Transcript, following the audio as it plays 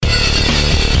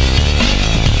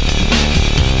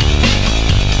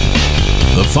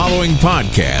following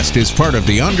podcast is part of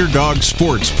the Underdog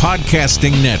Sports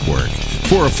Podcasting Network.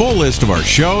 For a full list of our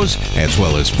shows, as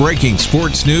well as breaking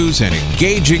sports news and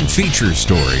engaging feature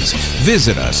stories,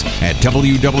 visit us at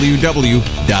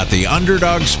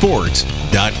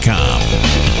www.theunderdogsports.com.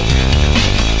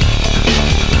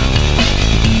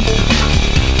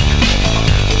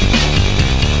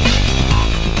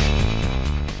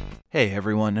 Hey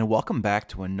everyone, and welcome back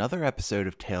to another episode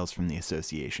of Tales from the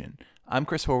Association. I'm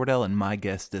Chris Horwedel, and my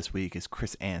guest this week is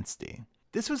Chris Anstey.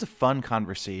 This was a fun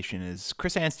conversation, as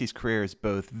Chris Anstey's career is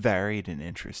both varied and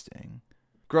interesting.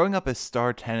 Growing up as a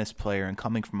star tennis player and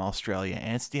coming from Australia,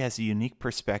 Anstey has a unique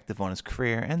perspective on his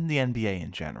career and the NBA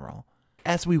in general.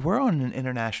 As we were on an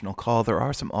international call, there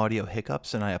are some audio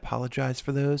hiccups, and I apologize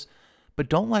for those, but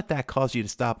don't let that cause you to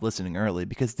stop listening early,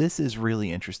 because this is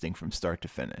really interesting from start to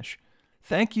finish.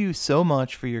 Thank you so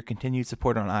much for your continued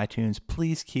support on iTunes.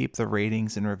 Please keep the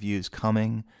ratings and reviews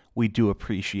coming. We do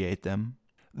appreciate them.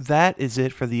 That is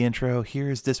it for the intro.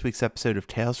 Here is this week's episode of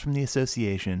Tales from the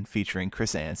Association featuring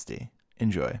Chris Anstey.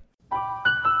 Enjoy.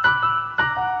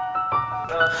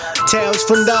 Tales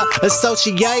from the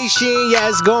Association, yeah,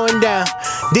 it's going down.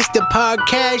 This the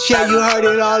podcast, yeah, you heard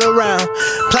it all around.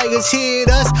 Players hit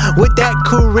us with that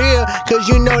career, cause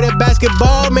you know that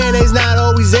basketball, man, is not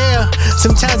always there.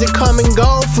 Sometimes it come and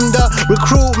go from the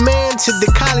recruitment to the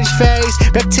college phase,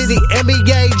 back to the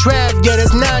NBA draft, yeah,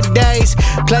 that's nowadays.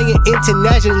 Playing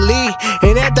internationally,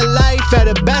 and at the life at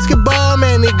a basketball,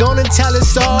 man, they gonna tell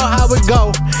us all how it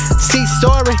go. See,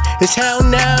 story is how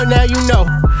now you know.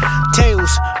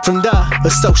 Tales from the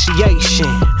Association.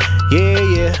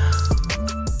 Yeah.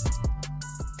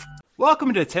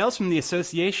 Welcome to Tales from the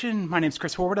Association. My name is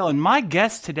Chris Horwedel, and my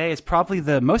guest today is probably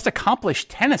the most accomplished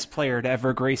tennis player to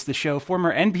ever grace the show,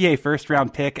 former NBA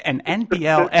first-round pick and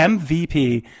NBL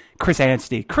MVP, Chris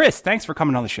Anstey. Chris, thanks for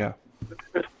coming on the show.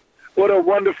 What a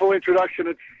wonderful introduction.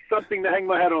 It's something to hang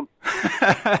my hat on.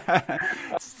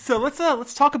 So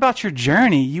let's talk about your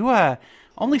journey. You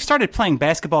only started playing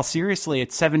basketball seriously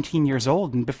at 17 years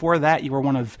old, and before that you were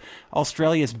one of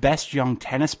Australia's best young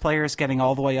tennis players, getting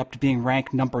all the way up to being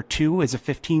ranked number 2 as a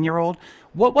 15-year-old.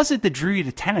 What was it that drew you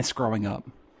to tennis growing up?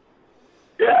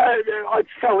 Yeah, I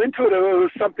fell into it. It was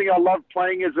something I loved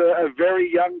playing as a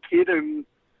very young kid, and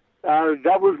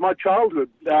that was my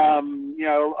childhood. A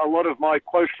lot of my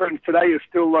close friends today are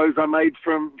still those I made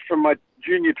from my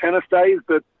junior tennis days,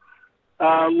 but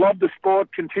love the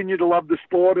sport, continue to love the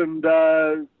sport, and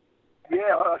I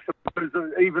suppose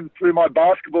even through my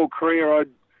basketball career, I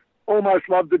almost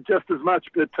loved it just as much,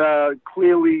 but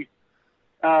clearly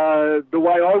the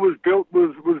way I was built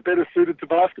was better suited to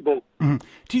basketball.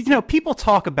 Mm-hmm. People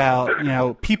talk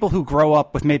about, people who grow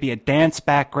up with maybe a dance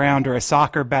background or a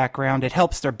soccer background, it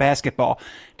helps their basketball.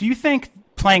 Do you think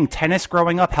playing tennis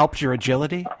growing up helped your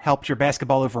agility, helped your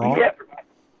basketball overall?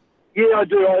 Yeah, I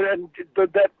do. And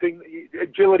that thing,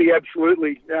 agility,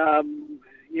 absolutely. I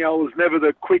was never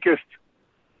the quickest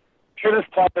tennis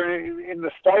player in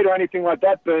the state or anything like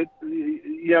that, but,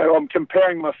 I'm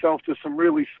comparing myself to some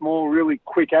really small, really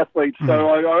quick athletes. Mm-hmm. So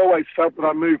I always felt that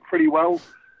I moved pretty well.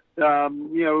 It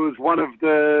was one of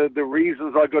the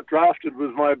reasons I got drafted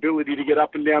was my ability to get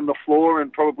up and down the floor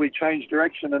and probably change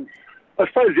direction. And I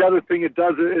suppose the other thing it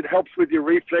does, it helps with your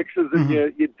reflexes and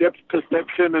your depth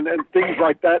perception and things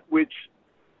like that, which,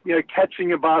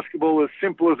 catching a basketball, as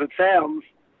simple as it sounds,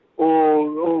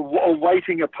 or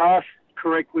weighting a pass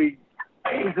correctly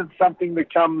isn't something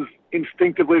that comes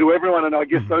instinctively to everyone. And I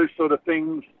guess those sort of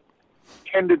things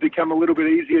tended to come a little bit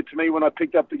easier to me when I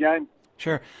picked up the game.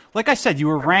 Sure. Like I said, you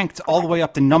were ranked all the way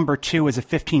up to number 2 as a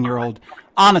 15-year-old.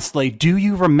 Honestly, do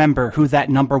you remember who that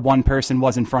number 1 person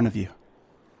was in front of you?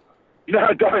 No,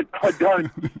 I don't.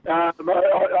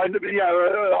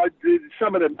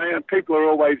 Some of the people are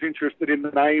always interested in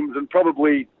the names, and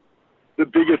probably the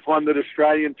biggest one that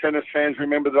Australian tennis fans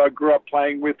remember that I grew up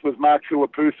playing with was Mark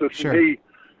Philippoussis. Sure. And he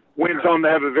went on to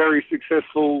have a very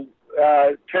successful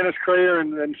tennis career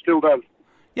and still does.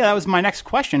 Yeah, that was my next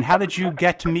question. How did you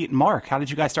get to meet Mark? How did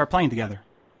you guys start playing together?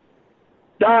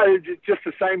 No, just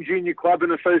the same junior club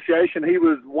and association. He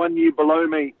was 1 year below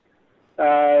me.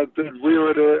 But we were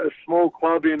at a small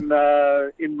club in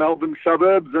Melbourne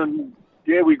suburbs, and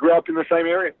we grew up in the same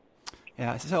area.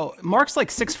 Yeah, so Mark's like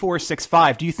 6'4",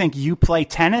 6'5". Do you think you play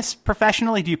tennis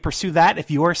professionally? Do you pursue that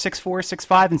if you're 6'4",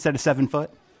 6'5" instead of 7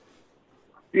 foot?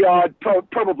 Yeah,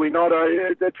 probably not.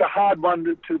 It's a hard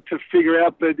one to figure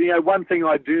out, but one thing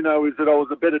I do know is that I was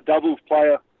a better doubles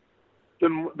player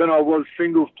than I was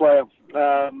singles player.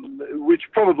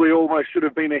 Which probably almost should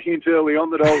have been a hint early on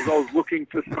that I was looking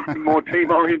for something more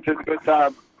team-oriented.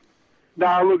 But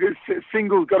No, look,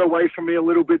 singles got away from me a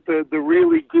little bit. The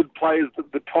really good players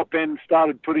at the top end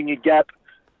started putting a gap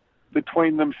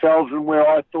between themselves and where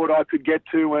I thought I could get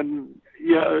to, and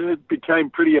it became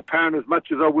pretty apparent. As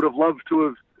much as I would have loved to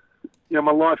have,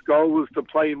 my life goal was to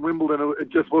play in Wimbledon. It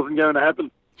just wasn't going to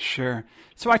happen. Sure.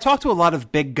 So I talked to a lot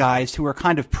of big guys who were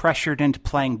kind of pressured into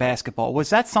playing basketball. Was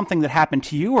that something that happened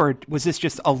to you, or was this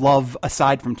just a love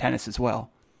aside from tennis as well?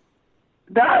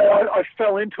 No, I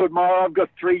fell into it. I've got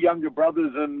 3 younger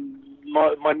brothers, and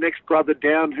my next brother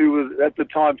down, who was at the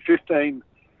time 15,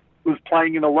 was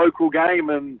playing in a local game,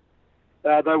 and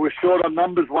they were short on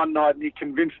numbers one night, and he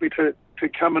convinced me to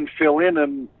come and fill in,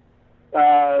 and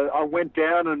I went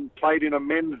down and played in a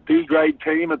men's D-grade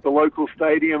team at the local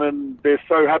stadium, and there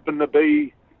so happened to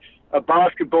be a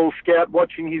basketball scout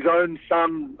watching his own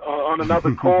son on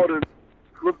another court, and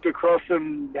looked across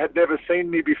and had never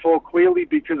seen me before clearly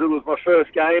because it was my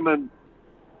first game, and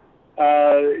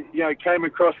came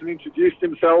across and introduced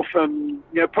himself, and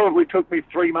probably took me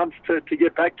 3 months to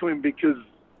get back to him because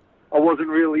I wasn't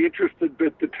really interested.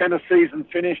 But the tennis season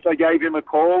finished, I gave him a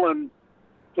call and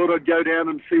thought I'd go down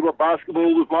and see what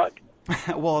basketball was like.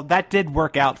 Well, that did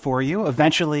work out for you.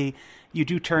 Eventually, you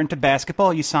do turn to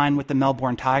basketball. You sign with the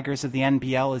Melbourne Tigers of the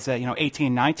NBL as a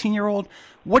 18, 19-year-old.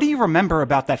 What do you remember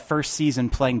about that first season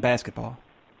playing basketball?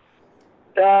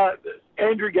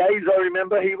 Andrew Gaze, I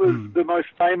remember. He was the most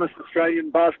famous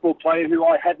Australian basketball player who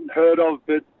I hadn't heard of,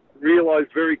 but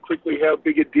realised very quickly how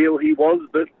big a deal he was.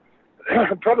 But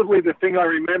probably the thing I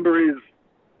remember is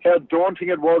how daunting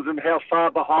it was and how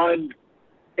far behind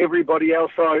everybody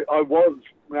else I was.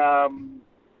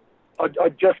 I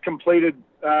just completed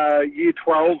year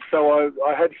 12, so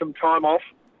I had some time off.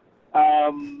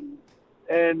 I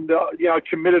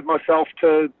committed myself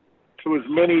to as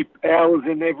many hours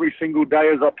in every single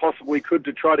day as I possibly could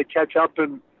to try to catch up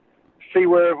and see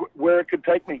where it could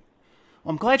take me.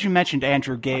 Well, I'm glad you mentioned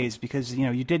Andrew Gaze because,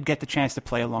 you did get the chance to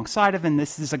play alongside of him.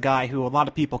 This is a guy who a lot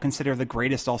of people consider the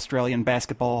greatest Australian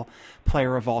basketball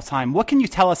player of all time. What can you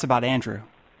tell us about Andrew?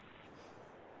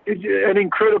 An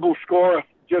incredible scorer,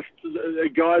 just a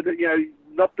guy that,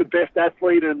 not the best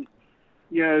athlete and,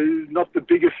 not the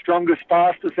biggest, strongest,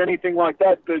 fastest, anything like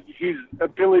that, but his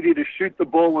ability to shoot the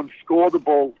ball and score the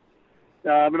ball.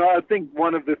 And I think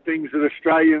one of the things that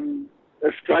Australian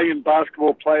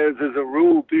basketball players as a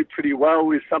rule do pretty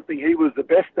well is something he was the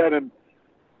best at, and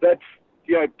that's,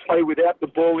 play without the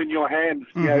ball in your hands.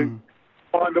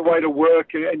 Find a way to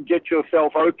work and get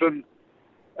yourself open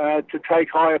to take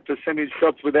higher percentage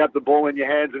shots without the ball in your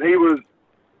hands. And he was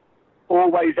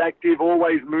always active,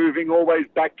 always moving, always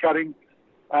back cutting.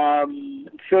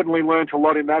 Certainly learned a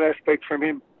lot in that aspect from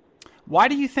him. Why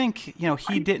do you think,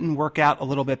 he didn't work out a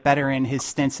little bit better in his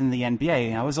stints in the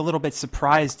NBA? I was a little bit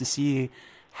surprised to see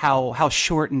how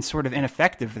short and sort of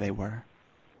ineffective they were.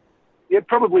 Yeah,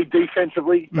 probably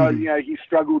defensively. He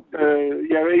struggled.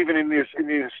 Even in the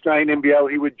Australian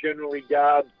NBL, he would generally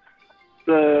guard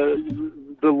the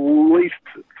least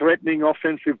threatening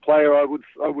offensive player. I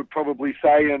would probably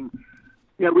say, and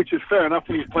which is fair enough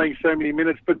when he's playing so many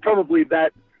minutes. But probably the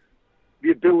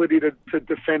ability to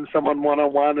defend someone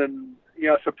one-on-one, and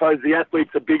I suppose the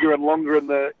athletes are bigger and longer, and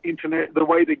the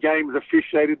way the game's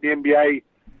officiated in the NBA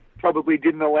probably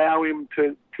didn't allow him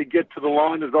to get to the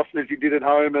line as often as he did at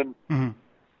home, and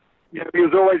he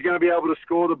was always going to be able to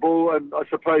score the ball, and I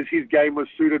suppose his game was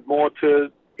suited more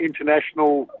to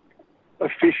international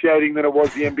officiating than it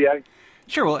was the NBA.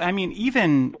 Sure. Well, I mean,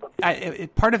 even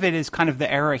part of it is kind of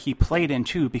the era he played in,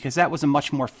 too, because that was a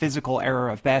much more physical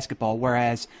era of basketball,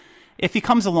 whereas if he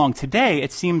comes along today,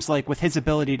 it seems like with his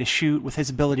ability to shoot, with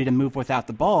his ability to move without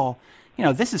the ball,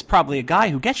 this is probably a guy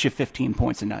who gets you 15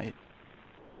 points a night.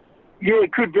 Yeah,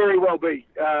 it could very well be.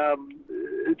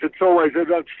 It's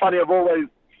funny, I've always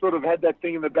sort of had that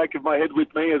thing in the back of my head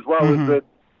with me as well, is that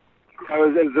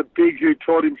as a big who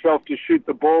taught himself to shoot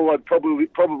the ball, I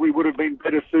probably would have been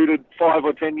better suited 5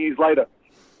 or 10 years later.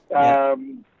 But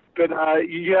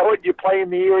you know what? You play in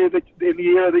the era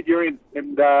that you're in,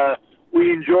 and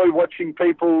we enjoy watching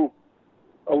people.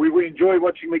 We enjoy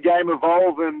watching the game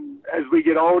evolve, and as we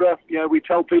get older, we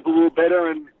tell people a little better,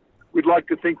 and we'd like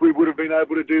to think we would have been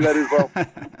able to do that as well.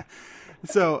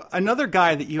 So another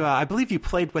guy that I believe you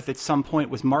played with at some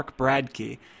point was Mark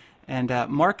Bradkey. And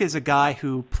Mark is a guy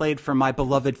who played for my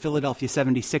beloved Philadelphia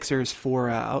 76ers for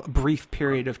a brief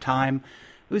period of time.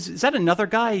 Is that another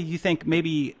guy you think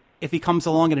maybe if he comes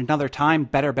along at another time,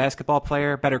 better basketball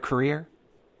player, better career?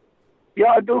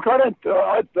 Yeah, look,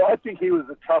 I think he was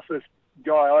the toughest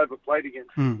guy I ever played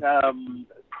against.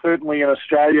 Certainly in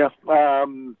Australia.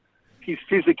 His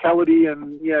physicality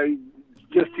and,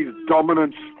 just his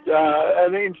dominance,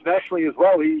 and internationally as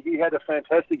well. He had a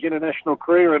fantastic international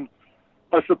career, and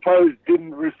I suppose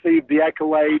didn't receive the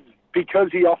accolades because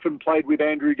he often played with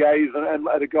Andrew Gaze and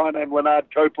a guy named Leonard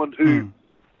Copeland who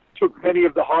took many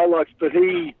of the highlights, but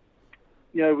he,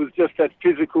 was just that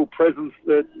physical presence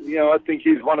that, I think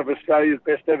he's one of Australia's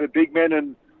best ever big men.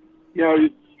 And,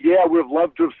 we'd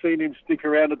love to have seen him stick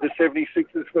around at the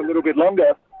 76ers for a little bit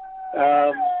longer.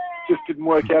 Just didn't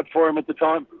work out for him at the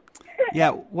time.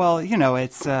 Yeah, well,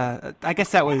 it's, I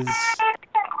guess that was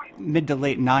mid to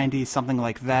late 90s, something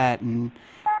like that. And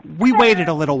we waited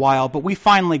a little while, but we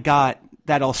finally got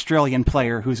that Australian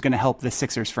player who's going to help the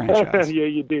Sixers franchise. Yeah,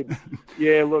 you did.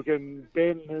 Yeah, look, and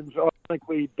Ben, and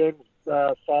ironically, Ben's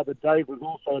father, Dave, was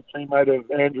also a teammate of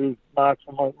Andrew Marks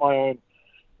and my own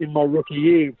in my rookie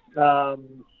year. So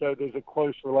there's a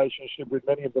close relationship with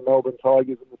many of the Melbourne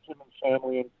Tigers and the Simmons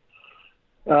family. And,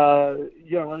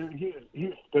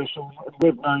 he's special.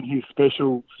 We've known he's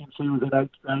special since he was in 8th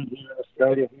grade here in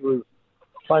Australia. He was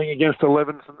playing against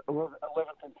 11th and 12th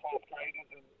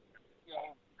graders and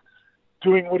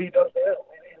doing what he does now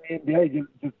in the NBA,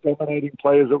 just dominating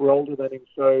players that were older than him.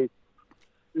 So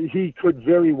he could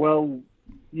very well,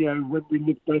 when we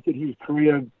look back at his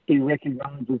career, be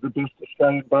recognised as the best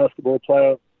Australian basketball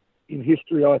player in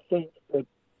history, I think. But,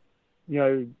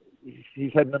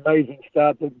 he's had an amazing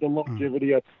start. The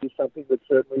longevity, I think, is something that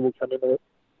certainly will come into it.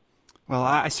 Well,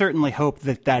 I certainly hope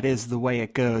that is the way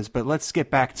it goes. But let's get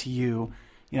back to you.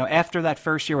 After that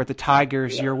first year with the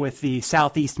Tigers, you're with the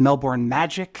Southeast Melbourne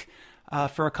Magic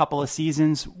for a couple of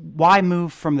seasons. Why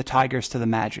move from the Tigers to the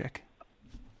Magic?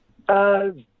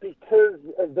 Because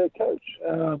of their coach.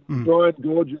 Brian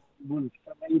Gorge was,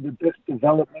 for me, the best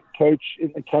development coach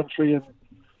in the country. And,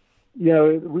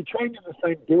 we trained in the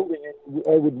same building, and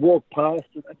I would walk past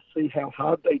and see how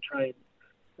hard they trained.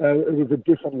 It was a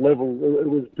different level. It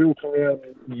was built around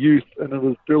youth, and it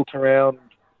was built around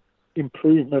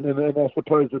improvement. And I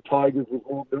suppose the Tigers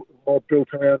was more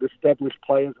built around established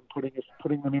players and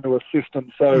putting them into a system.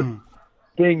 So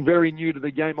being very new to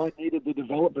the game, I needed the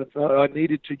development. I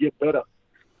needed to get better.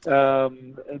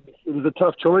 And it was a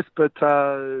tough choice, but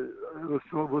it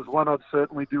was one I'd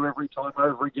certainly do every time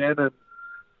over again. And,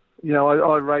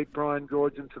 I rate Brian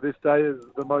Gorgon to this day as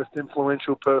the most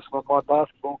influential person on my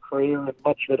basketball career, and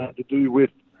much of it had to do with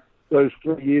those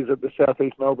 3 years at the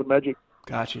Southeast Melbourne Magic.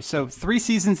 Gotcha. So 3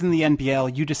 seasons in the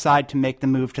NBL, you decide to make the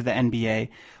move to the NBA.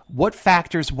 What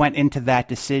factors went into that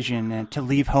decision to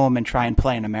leave home and try and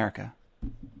play in America?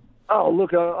 Oh,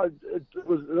 look, it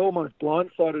almost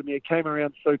blindsided me. It came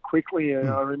around so quickly, and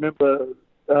I remember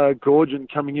Gorgon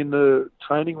coming into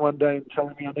training one day and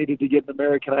telling me I needed to get an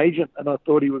American agent, and I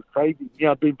thought he was crazy.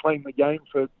 I'd been playing the game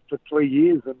for 3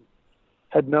 years and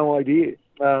had no idea.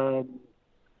 So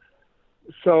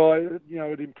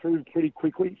it improved pretty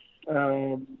quickly.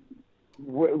 Went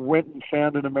and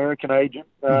found an American agent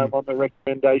on the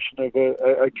recommendation of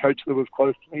a coach that was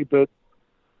close to me. But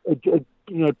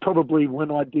probably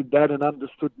when I did that and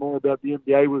understood more about the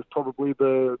NBA was probably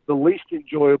the least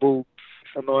enjoyable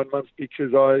for 9 months,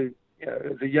 because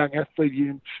as a young athlete,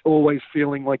 you're always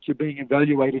feeling like you're being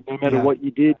evaluated no matter what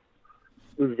you did.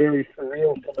 It was very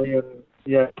surreal for me, and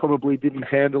probably didn't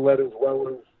handle that as well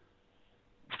as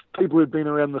people who've been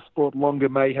around the sport longer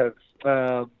may have.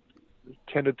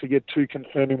 Tended to get too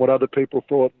concerned in what other people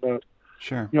thought.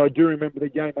 Sure. I do remember the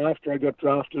game after I got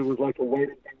drafted. It was like a weight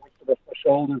being lifted off my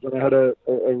shoulders, and I had a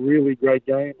really great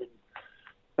game,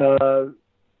 and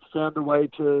found a way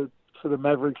for the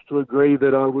Mavericks to agree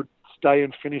that I would stay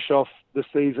and finish off the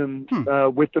season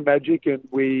with the Magic, and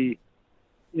we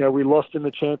lost in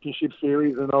the championship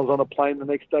series, and I was on a plane the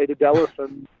next day to Dallas,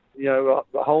 and a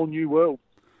whole new world.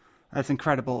 That's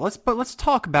incredible. Let's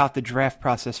talk about the draft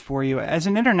process for you. As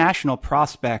an international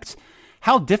prospect,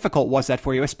 how difficult was that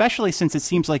for you, especially since it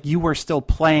seems like you were still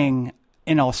playing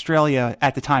in Australia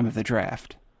at the time of the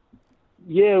draft?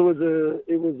 Yeah, it was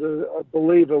I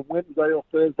believe a Wednesday or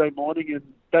Thursday morning, and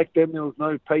back then there was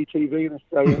no pay TV in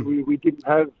Australia. we didn't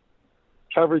have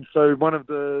coverage, so one of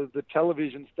the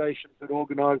television stations had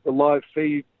organised a live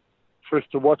feed for us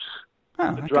to watch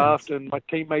the draft, and my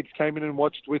teammates came in and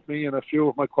watched with me, and a few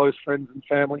of my close friends and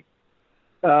family.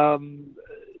 I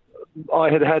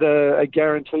had a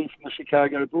guarantee from the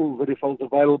Chicago Bulls that if I was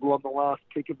available on the last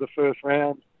pick of the first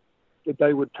round, that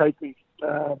they would take me,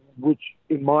 which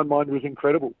in my mind was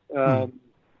incredible.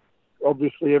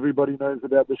 Obviously, everybody knows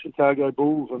about the Chicago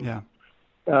Bulls, and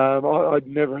I'd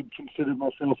never considered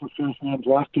myself a first-round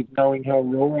draft pick, knowing how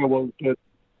raw I was, but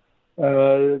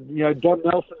Don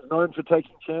Nelson's known for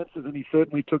taking chances, and he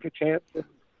certainly took a chance. And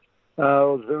I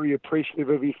was very appreciative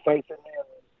of his faith in me.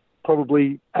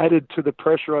 probably added to the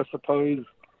pressure, I suppose,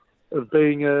 of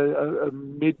being a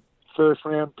mid-first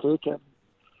round pick. And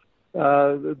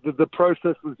the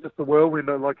process was just a whirlwind.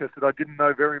 Like I said, I didn't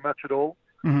know very much at all.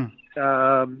 Mm-hmm.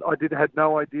 I had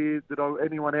no idea that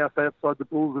anyone else outside the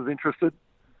Bulls was interested.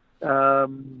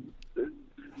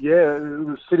 It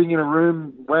was sitting in a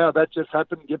room. Wow, that just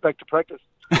happened. Get back to practice.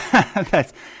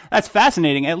 That's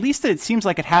fascinating. At least it seems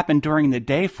like it happened during the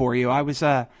day for you. I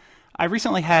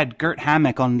recently had Gert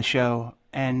Hammack on the show,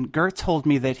 and Gert told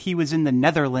me that he was in the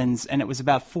Netherlands, and it was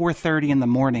about 4:30 in the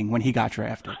morning when he got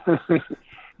drafted.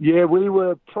 Yeah, we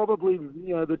were probably,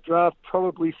 the draft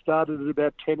probably started at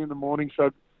about 10 in the morning, so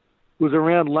it was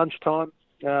around lunchtime,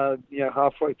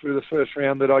 halfway through the first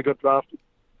round that I got drafted.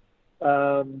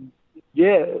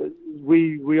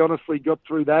 We honestly got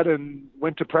through that and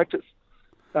went to practice.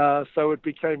 So it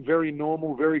became very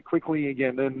normal very quickly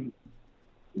again. And,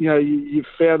 you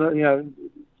found,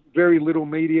 very little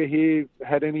media here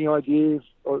had any ideas.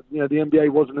 Or, the NBA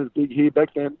wasn't as big here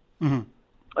back then. Mm-hmm.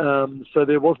 So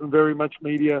there wasn't very much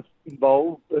media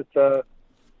involved. But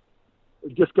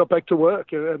just got back to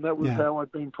work. And that was how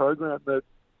I'd been programmed, that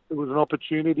it was an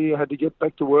opportunity. I had to get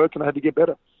back to work and I had to get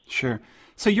better. Sure.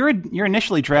 So you're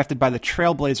initially drafted by the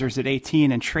Trailblazers at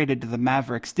 18 and traded to the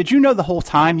Mavericks. Did you know the whole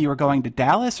time you were going to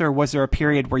Dallas, or was there a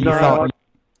period where you thought?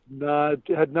 No,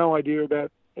 I had no idea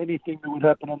about anything that would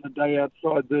happen on the day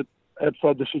outside the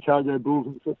Chicago Bulls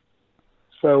and stuff.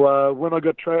 So when I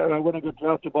got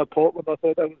drafted by Portland, I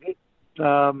thought that was it.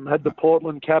 Had the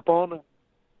Portland cap on. And,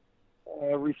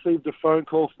 received a phone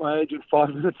call from my agent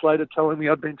 5 minutes later telling me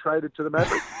I'd been traded to the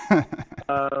Mavericks.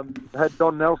 Had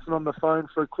Don Nelson on the phone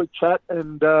for a quick chat,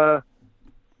 and that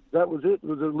was it.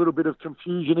 There was a little bit of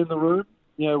confusion in the room.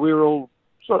 We were all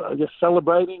sort of,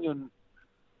 celebrating, and,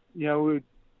 we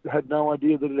had no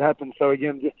idea that it happened. So,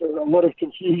 again, just a lot of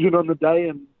confusion on the day,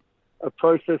 and a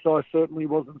process I certainly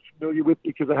wasn't familiar with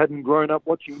because I hadn't grown up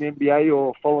watching the NBA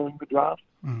or following the draft.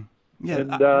 Mm. Yeah,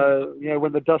 and,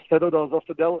 when the dust settled, I was off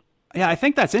to Dallas. Yeah, I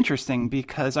think that's interesting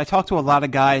because I talk to a lot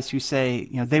of guys who say,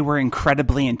 they were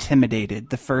incredibly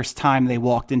intimidated the first time they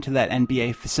walked into that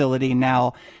NBA facility.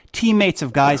 Now, teammates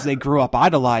of guys they grew up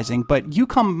idolizing, but you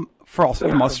come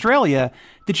from Australia.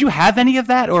 Did you have any of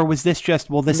that, or was this just,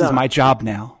 this is my job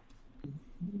now?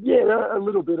 Yeah, a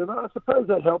little bit. And I suppose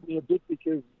that helped me a bit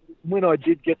because when I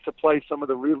did get to play some of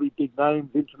the really big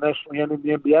names internationally and in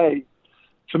the NBA,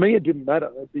 to me it didn't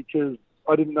matter because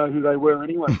I didn't know who they were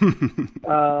anyway.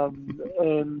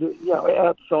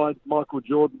 Outside Michael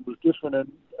Jordan was different,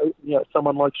 and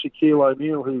someone like Shaquille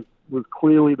O'Neal, who was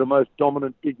clearly the most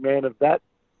dominant big man of that,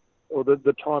 or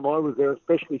the time I was there,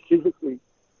 especially physically,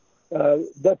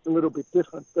 that's a little bit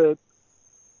different. But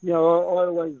I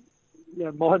always,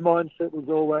 my mindset was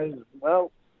always,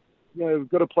 we've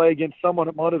got to play against someone.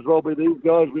 It might as well be these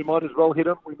guys. We might as well hit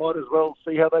them. We might as well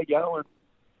see how they go. And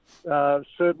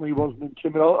certainly wasn't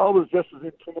intimidated. I was just as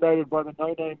intimidated by the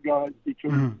no-name guys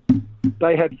because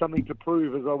they had something to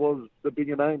prove as I was the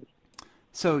bigger names.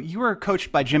 So you were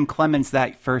coached by Jim Clemens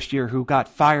that first year, who got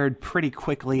fired pretty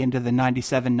quickly into the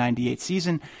 97-98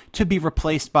 season to be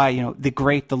replaced by, the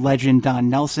great, the legend, Don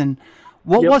Nelson.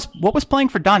 What was playing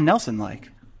for Don Nelson like?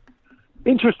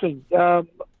 Interesting.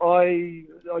 I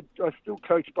still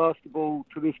coach basketball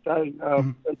to this day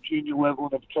at junior level,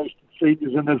 and I've coached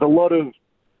seniors, and there's a lot of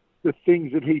the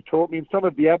things that he taught me and some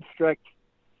of the abstract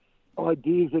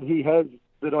ideas that he has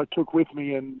that I took with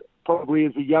me, and probably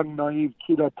as a young, naive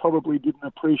kid, I probably didn't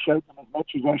appreciate them as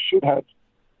much as I should have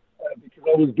because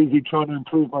I was busy trying to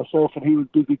improve myself and he was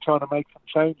busy trying to make some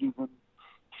changes, and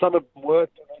some of them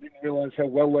worked and I didn't realize how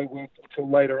well they worked until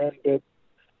later on. But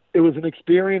it was an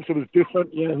experience. It was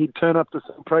different. He'd turn up to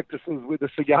some practices with a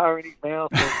cigar in his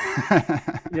mouth.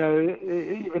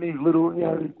 And, even his little,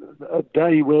 a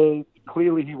day where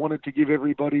clearly he wanted to give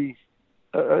everybody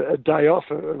a day off,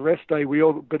 a rest day. We'd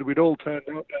all turned up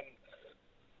and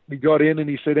we got in and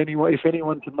he said, anyway, if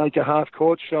anyone can make a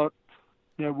half-court shot,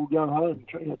 we'll go home.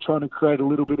 Trying to create a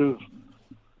little bit of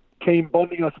team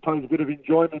bonding, I suppose, a bit of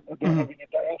enjoyment about having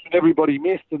a day off. And everybody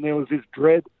missed and there was this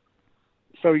dread.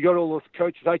 So we got all those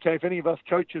coaches, okay, if any of us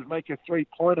coaches make a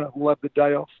three-pointer, we'll have the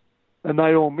day off. And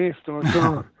they all missed. And I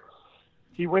thought,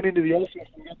 he went into the office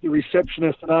and got the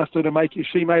receptionist and asked her to make it.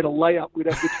 She made a layup. We'd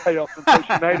have the day off. And so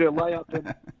she made her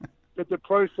layup. But the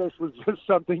process was just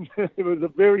something, it was a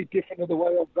very different of the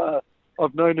way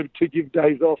I've known him to give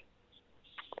days off.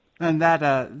 And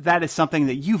that is something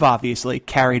that you've obviously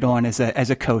carried on as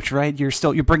a coach, right?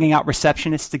 You're bringing out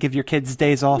receptionists to give your kids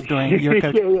days off during your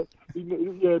coach.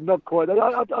 Yeah, not quite.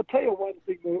 I'll tell you one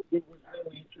thing that was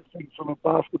really interesting from a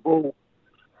basketball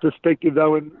perspective,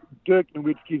 though, and Dirk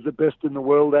Nowitzki's the best in the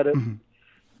world at it.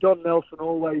 Don Nelson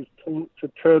always to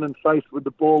turn and face with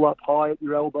the ball up high at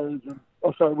your elbows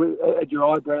at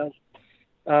your eyebrows,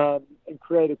 and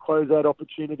create a closeout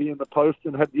opportunity in the post,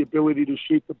 and have the ability to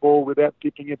shoot the ball without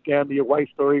dipping it down to your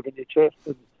waist or even your chest,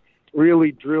 and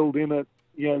really drilled in at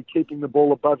keeping the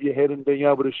ball above your head and being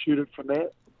able to shoot it from there.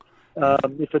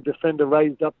 If a defender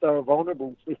raised up, they were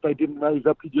vulnerable. If they didn't raise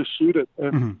up, you just shoot it.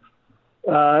 And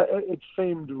it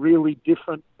seemed really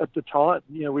different at the time.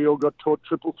 We all got taught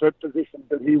triple threat position,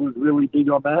 but he was really big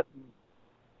on that. And,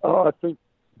 I think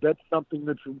that's something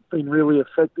that's been really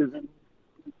effective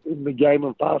in the game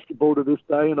of basketball to this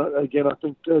day. And again, I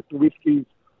think Dirk Nowitzki's,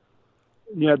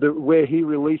 where he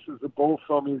releases the ball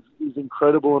from is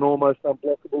incredible and almost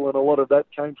unblockable. And a lot of that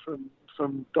came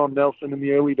from Don Nelson in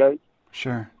the early days.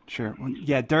 Sure. Well,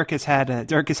 yeah, Dirk has had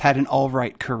an all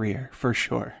right career for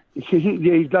sure. Yeah,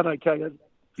 he's done okay, hasn't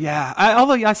he? Yeah,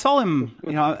 although I saw him,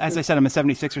 as I said, I'm a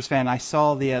 76ers fan. I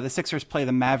saw the Sixers play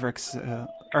the Mavericks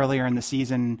earlier in the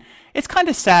season. It's kind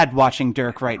of sad watching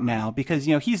Dirk right now because,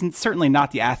 he's certainly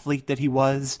not the athlete that he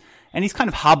was, and he's kind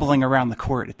of hobbling around the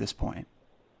court at this point.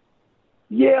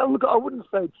 Yeah, look, I wouldn't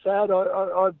say it's sad.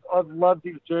 I've loved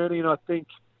his journey, and I think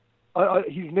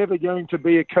he's never going to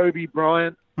be a Kobe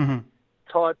Bryant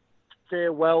type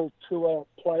farewell tour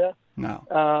player. No.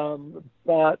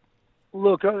 But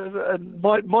look,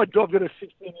 my dog got a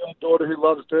 16-year-old daughter who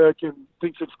loves Dirk and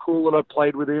thinks it's cool that I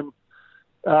played with him.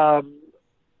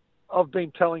 I've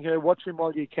been telling her, watch him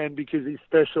while you can because he's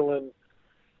special, and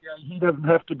he doesn't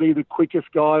have to be the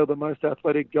quickest guy or the most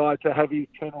athletic guy to have his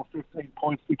 10 or 15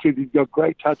 points because he's got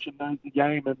great touch and knows the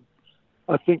game. And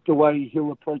I think the way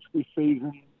he'll approach this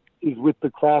season is with the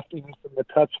craftiness and the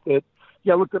touch that,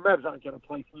 look, the Mavs aren't going to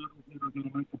play finals. They're not going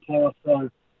to make the playoffs, so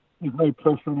there's no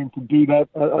pressure on him to do that.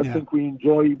 I think we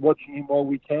enjoy watching him while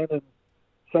we can and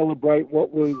celebrate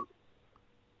what was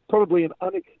probably an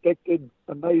unexpected,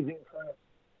 amazing player.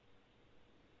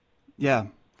 Yeah,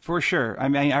 for sure. I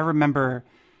mean, I remember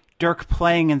Dirk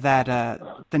playing in that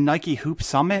the Nike Hoop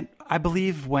Summit, I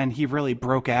believe, when he really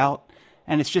broke out,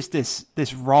 and it's just this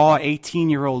raw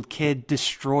 18-year-old kid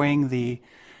destroying the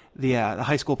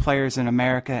high school players in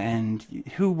America, and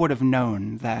who would have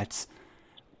known that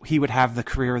he would have the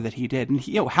career that he did, and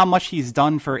how much he's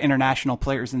done for international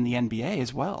players in the NBA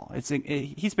as well.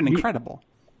 He's been incredible.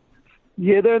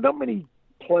 Yeah, there are not many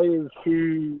players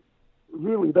who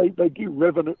really they do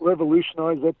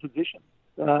revolutionize that position.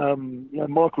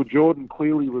 Michael Jordan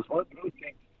clearly was one. I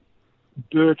think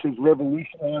Dirk has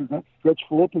revolutionized that stretch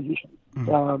four position.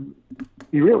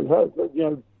 He really has.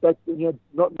 Back then,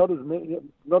 not as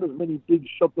many bigs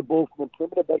shot the ball from the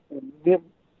perimeter back then.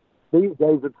 These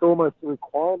days, it's almost a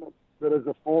requirement that as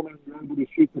a foreman you're able to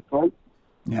shoot the three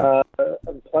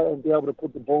and play and be able to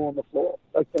put the ball on the floor.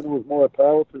 Back then, it was more a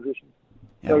power position.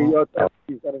 So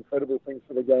he's done incredible things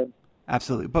for the game.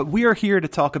 Absolutely. But we are here to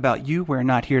talk about you. We're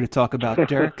not here to talk about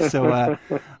Dirk. So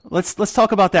let's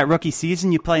talk about that rookie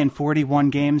season. You play in 41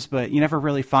 games, but you never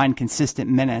really find consistent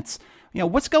minutes.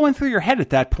 What's going through your head at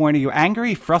that point? Are you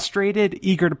angry, frustrated,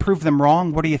 eager to prove them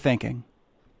wrong? What are you thinking?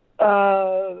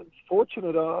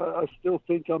 Fortunate. I still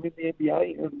think I'm in the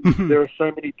NBA, and there are so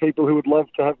many people who would love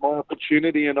to have my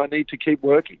opportunity, and I need to keep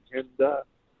working. And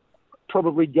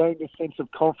probably gained a sense of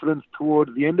confidence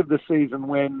towards the end of the season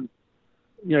when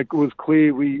it was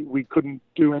clear we couldn't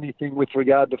do anything with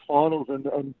regard to finals,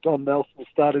 and Don Nelson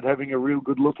started having a real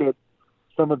good look at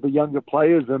some of the younger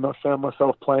players, and I found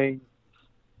myself playing,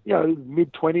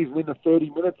 mid-20s, in the 30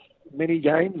 minutes, many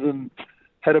games, and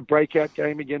had a breakout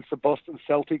game against the Boston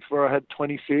Celtics where I had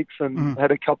 26 and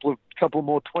had a couple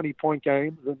more 20-point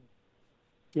games,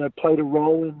 and played a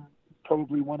role in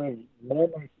probably one of my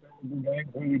most memorable games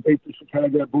when we beat the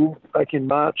Chicago Bulls back in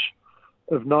March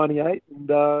of 98, and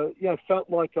felt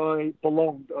like I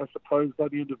belonged, I suppose, by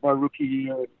the end of my rookie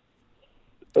year.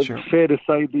 It's fair to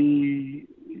say the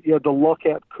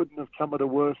lockout couldn't have come at a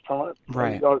worse time.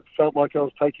 Right. I felt like I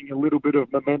was taking a little bit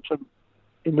of momentum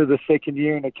into the second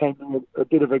year, and it came to a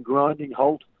bit of a grinding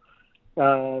halt.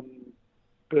 I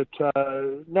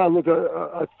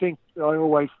think I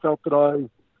always felt that I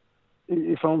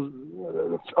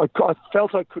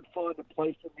felt I could find a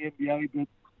place in the NBA, but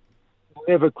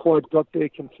never quite got there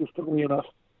consistently enough.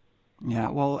 Yeah,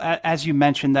 well, as you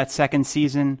mentioned, that second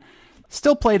season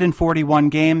still played in 41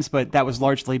 games, but that was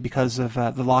largely because of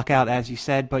the lockout, as you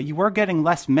said, but you were getting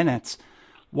less minutes.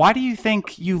 Why do you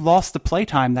think you lost the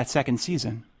playtime that second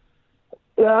season?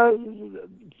 I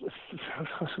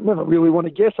never really want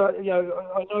to guess. I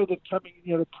know that coming,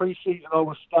 the preseason, I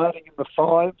was starting in the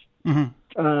five, and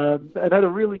had a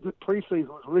really good preseason.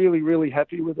 I was really, really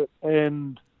happy with it.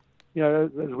 And,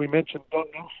 as we mentioned, Don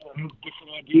Nelson has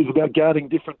different ideas about guarding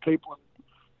different people.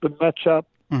 the matchup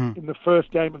in the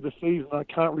first game of the season. I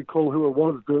can't recall who it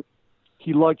was, but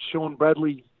he liked Sean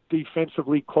Bradley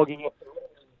defensively clogging up.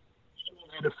 Sean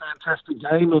had a fantastic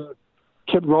game and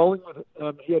kept rolling with it.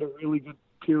 He had a really good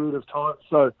period of time.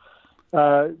 So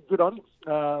good on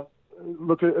him.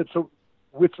 Look,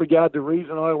 with regard to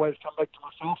reason, I always come back to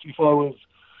myself.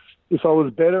 If I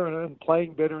was better and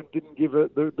playing better and didn't give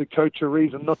the coach a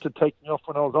reason not to take me off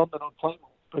when I was on, then I'd play more.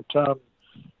 But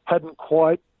hadn't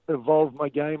quite evolved my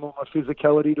game or my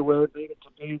physicality to where it needed to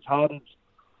be as hard as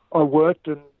I worked,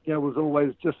 and was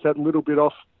always just that little bit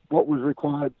off what was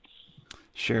required.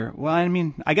 Sure. Well, I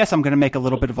mean, I guess I'm going to make a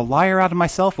little bit of a liar out of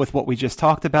myself with what we just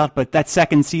talked about, but that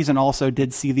second season also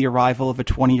did see the arrival of a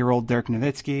 20-year-old Dirk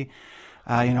Nowitzki.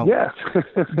 Yeah.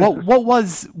 what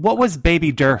was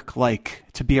baby Dirk like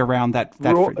to be around that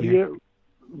year? Yeah,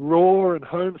 raw and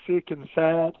homesick and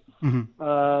sad.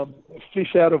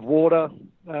 Fish out of water.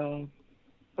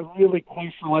 A really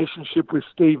close relationship with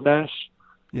Steve Nash.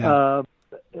 Yeah.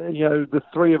 The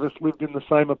three of us lived in the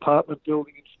same apartment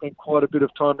building and spent quite a bit of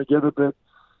time together. But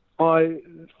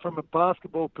from a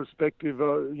basketball perspective,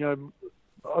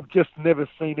 I've just never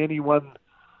seen anyone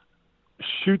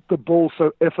shoot the ball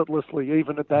so effortlessly,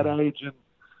 even at that age.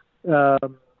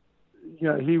 And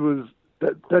he was.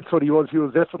 That's what he was. He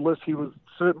was effortless. He was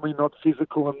certainly not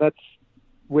physical, and that's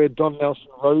where Don Nelson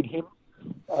rode him.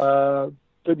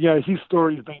 But his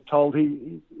story's been told.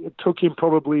 It took him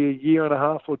probably a year and a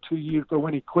half or 2 years, but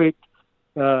when he clicked,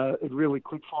 it really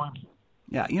clicked for him.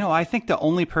 Yeah, I think the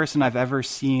only person I've ever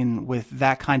seen with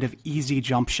that kind of easy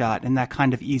jump shot and that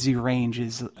kind of easy range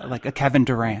is like a Kevin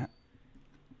Durant.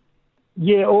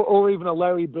 Yeah, or even a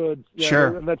Larry Bird.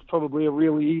 Sure. And that's probably a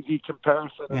really easy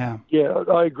comparison. Yeah,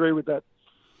 I agree with that.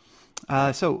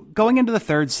 So going into the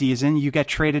third season, you get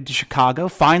traded to Chicago.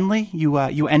 Finally, you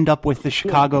end up with the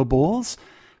Chicago Bulls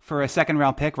for a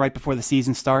second-round pick right before the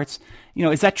season starts.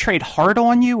 Is that trade hard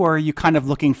on you, or are you kind of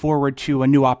looking forward to a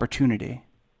new opportunity?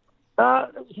 I'm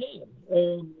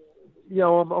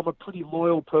a pretty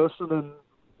loyal person and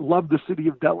love the city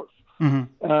of Dallas. And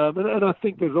I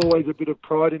think there's always a bit of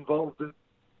pride involved.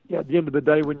 At the end of the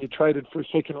day, when you're traded for a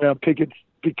second-round pick, it's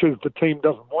because the team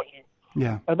doesn't want you.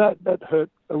 Yeah. And that hurt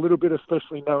a little bit,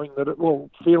 especially knowing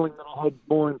feeling that I had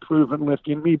more improvement left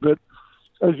in me. But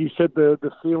as you said,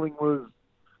 the feeling was,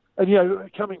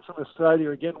 and coming from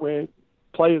Australia again, where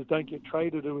players don't get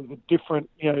traded, it was a different,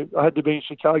 I had to be in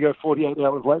Chicago 48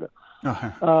 hours later.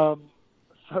 So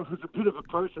it was a bit of a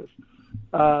process.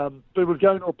 But it was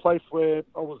going to a place where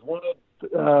I was wanted,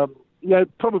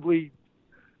 probably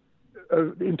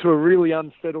into a really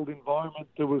unsettled environment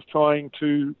that was trying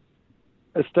to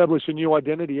establish a new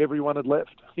identity. Everyone had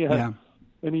left. Yeah.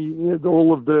 And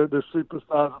all of the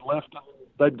superstars had left, and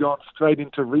they'd gone straight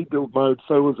into rebuild mode.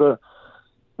 So it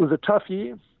was a tough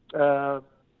year.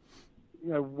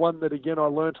 One that again I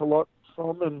learnt a lot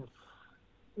from, and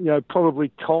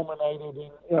probably culminated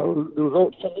in. For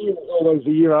me, it was always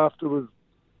the year after was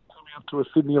coming up to a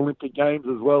Sydney Olympic Games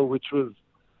as well, which was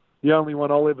the only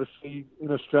one I'll ever see in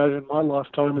Australia in my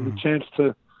lifetime, and the chance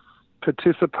to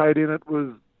participate in it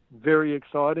was very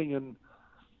exciting. And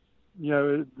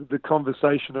the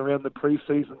conversation around the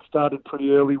preseason started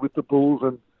pretty early with the Bulls,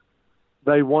 and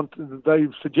they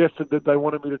suggested that they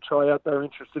wanted me to try out. They were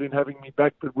interested in having me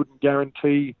back, but wouldn't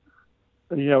guarantee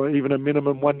even a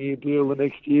minimum 1 year deal the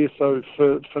next year. So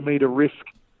for me to risk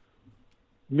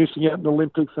missing out on the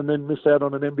Olympics and then miss out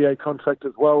on an NBA contract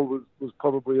as well was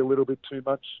probably a little bit too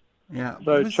much. Yeah.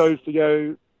 So chose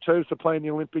to play in the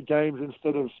Olympic Games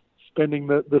instead of spending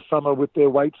the summer with their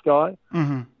weights guy.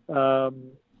 Mm-hmm.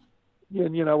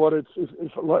 And you know what? If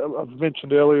like I've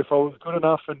mentioned earlier, if I was good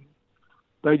enough and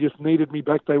they just needed me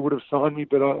back, they would have signed me.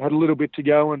 But I had a little bit to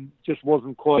go and just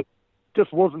wasn't quite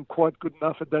good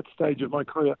enough at that stage of my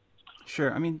career.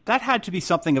 Sure. I mean, that had to be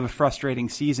something of a frustrating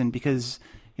season because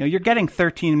you're getting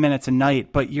 13 minutes a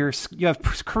night, but you have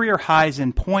career highs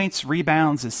in points,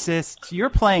 rebounds, assists. You're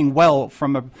playing well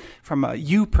from a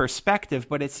you perspective,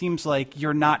 but it seems like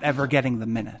you're not ever getting the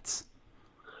minutes.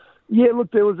 Yeah,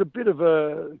 look, there was a bit of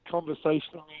a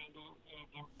conversation around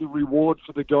the reward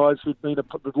for the guys who'd been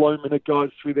the low-minute guys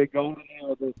through their golden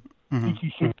hour, the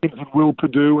 50 Simmons and Will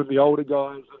Perdue and the older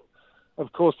guys. And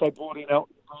of course, they brought in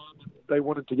Elton Brand and they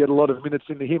wanted to get a lot of minutes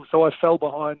into him, so I fell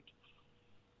behind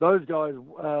those guys.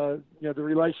 The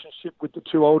relationship with the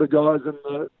two older guys and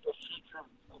the future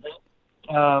of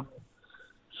that.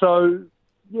 So,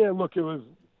 yeah, look, it was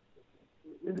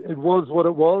what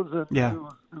it was, and yeah. It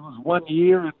was 1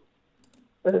 year.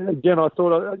 And again, I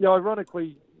thought,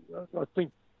 ironically, I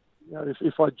think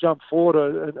if I jumped forward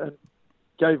and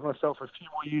gave myself a few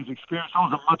more years' experience, I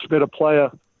was a much better player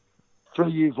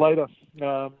 3 years later.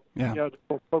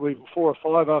 Probably 4 or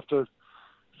 5 after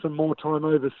some more time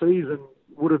overseas, and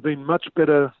would have been much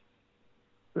better,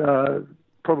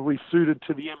 probably suited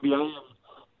to the NBA. And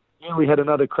nearly had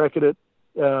another crack at it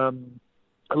a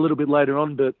little bit later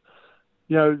on, but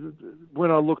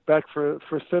when I look back for a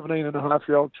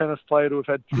 17-and-a-half-year-old tennis player to have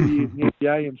had 3 years in the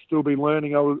NBA and still be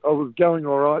learning, I was going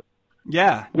all right.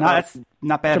 Yeah, no, that's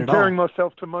not bad at all. Comparing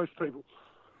myself to most people.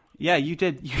 Yeah, you're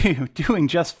doing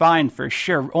just fine for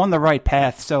sure, on the right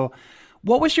path. So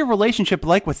what was your relationship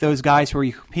like with those guys who were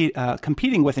you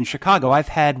competing with in Chicago? I've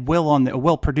had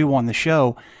Will Perdue on the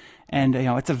show, and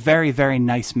it's a very, very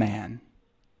nice man.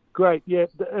 Great, yeah,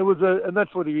 it was and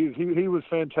that's what he is. He was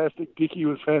fantastic. Dickie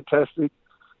was fantastic.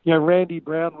 Randy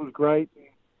Brown was great.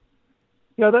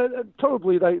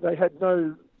 Probably they had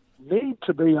no need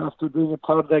to be after being a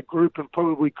part of that group, and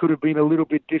probably could have been a little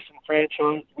bit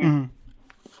disenfranchised with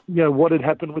what had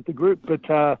happened with the group. But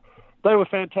they were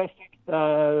fantastic.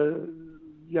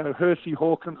 Hersey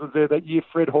Hawkins was there that year.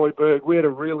 Fred Hoiberg. We had a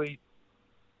really,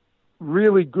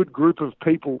 really good group of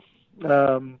people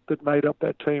that made up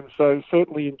that team. So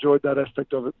certainly enjoyed that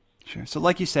aspect of it. Sure. So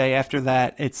like you say, after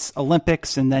that, it's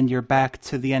Olympics, and then you're back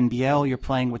to the NBL. You're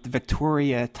playing with the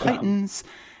Victoria Titans.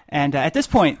 And at this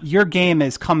point, your game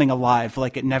is coming alive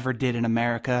like it never did in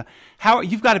America.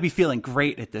 You've got to be feeling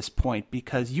great at this point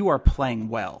because you are playing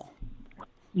well.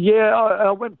 Yeah,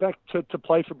 I went back to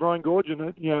play for Brian Gorge,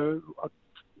 and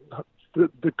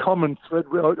the common thread,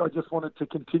 I just wanted to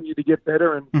continue to get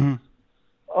better, and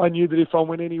I knew that if I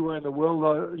went anywhere in the world,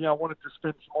 I wanted to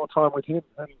spend some more time with him.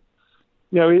 And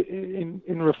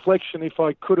in reflection, if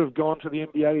I could have gone to the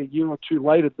NBA a year or two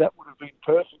later, that would have been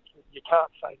perfect. You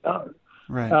can't say no.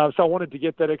 Right. So I wanted to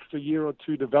get that extra year or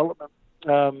two development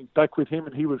back with him,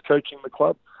 and he was coaching the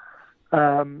club.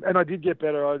 And I did get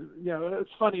better.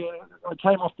 It's funny.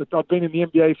 I'd been in the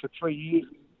NBA for 3 years,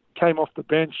 came off the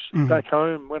bench back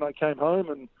home when I came home,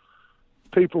 and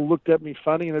people looked at me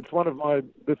funny. And it's one of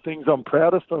the things I'm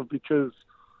proudest of, because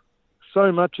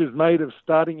so much is made of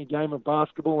starting a game of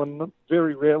basketball, and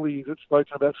very rarely is it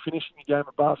spoken about finishing a game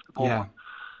of basketball. Yeah.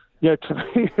 To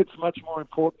me, it's much more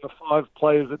important the 5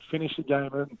 players that finish a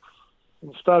game, and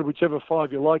start whichever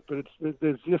 5 you like. But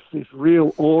there's just this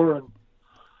real awe and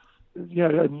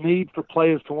a need for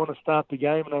players to want to start the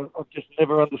game, and I've just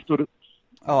never understood it.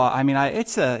 Oh, I mean,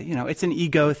 it's an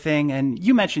ego thing. And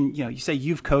you mentioned, you say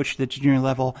you've coached at the junior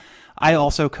level. I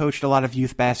also coached a lot of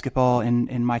youth basketball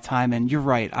in my time, and you're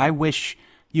right. I wish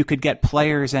you could get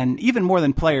players, and even more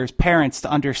than players, parents, to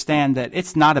understand that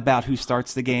it's not about who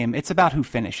starts the game; it's about who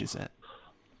finishes it.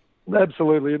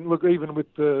 Absolutely, and look, even with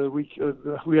we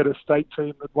had a state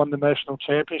team that won the national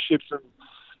championships, and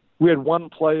we had one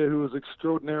player who was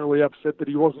extraordinarily upset that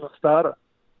he wasn't a starter.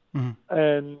 Mm-hmm.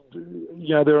 And,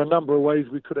 there are a number of ways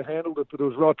we could have handled it, but it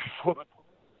was right before the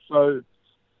So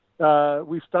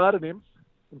we started him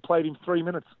and played him 3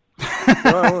 minutes.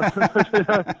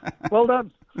 Well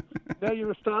done. Now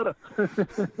you're a starter.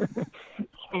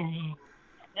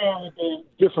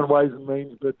 Different ways and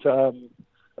means, but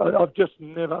I've just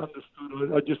never understood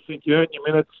it. I just think you earn your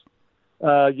minutes.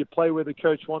 You play where the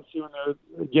coach wants you. And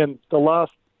again, the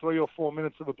last 3 or 4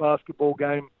 minutes of a basketball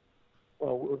game,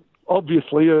 well,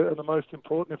 obviously are the most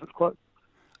important if it's close.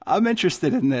 I'm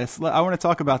interested in this. I want to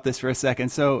talk about this for a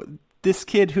second. So this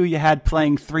kid who you had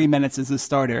playing 3 minutes as a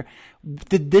starter,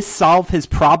 did this solve his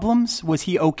problems? Was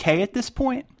he okay at this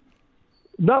point?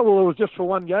 No, well, it was just for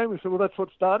one game. We said, well, that's what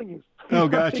starting is. Oh,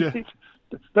 gotcha.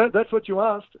 That's what you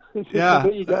asked. Yeah.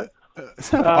 There you go.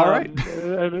 All right.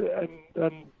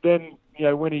 And then,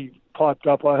 when he piped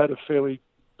up, I had a fairly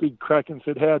big crack and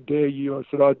said, how dare you? I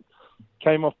said, I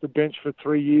came off the bench for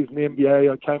 3 years in the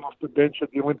NBA. I came off the bench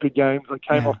at the Olympic Games. I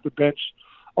came off the bench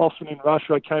often in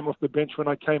Russia. I came off the bench when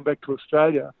I came back to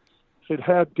Australia. I said,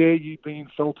 how dare you be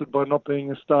insulted by not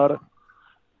being a starter?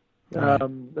 Right.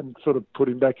 And sort of put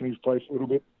him back in his place a little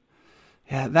bit.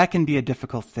 Yeah, that can be a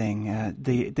difficult thing,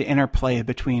 the interplay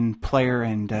between player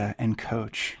and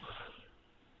coach.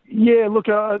 Yeah, look,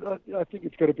 I think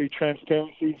it's got to be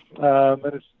transparency. And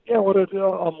it's what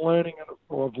I'm learning,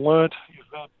 or I've learned, is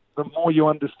that the more you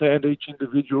understand each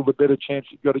individual, the better chance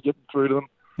you've got of getting through to them.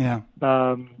 Yeah.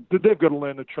 But they've got to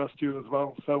learn to trust you as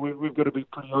well. So we've got to be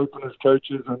pretty open as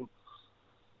coaches, and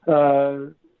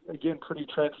again, pretty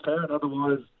transparent.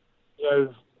 Otherwise,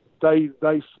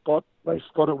 they spot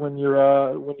it when you're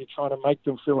trying to make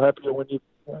them feel happy, or when you're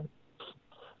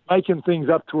making things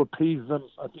up to appease them.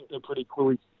 I think they're pretty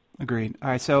quilly. Agreed. All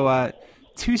right, so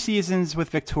 2 seasons with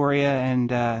Victoria, and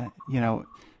then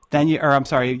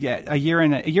a year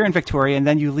in Victoria, and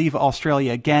then you leave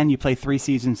Australia again. You play 3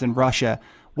 seasons in Russia.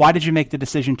 Why did you make the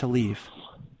decision to leave?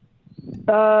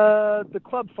 The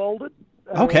club folded.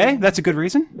 Okay, that's a good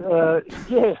reason.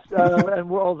 And I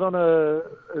was on a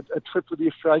trip with the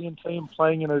Australian team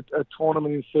playing in a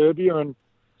tournament in Serbia, and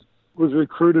was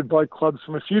recruited by clubs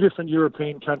from a few different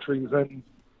European countries. And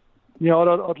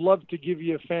I'd love to give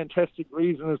you a fantastic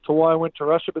reason as to why I went to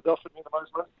Russia, but they offered me the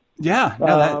most money. Yeah,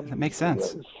 no, that makes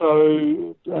sense.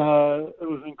 So it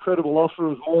was an incredible offer. It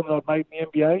was more than I'd made in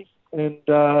the NBA, and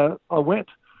I went.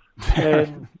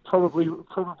 And probably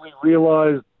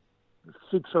realised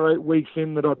 6 or 8 weeks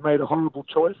in that I'd made a horrible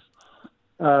choice.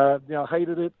 I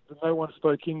hated it. No one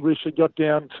spoke English. It got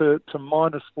down to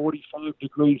minus 45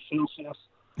 degrees Celsius.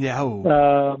 Yeah.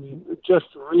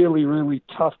 Just really, really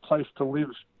tough place to live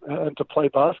and to play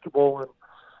basketball. And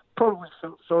probably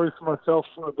felt sorry for myself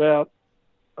for about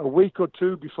a week or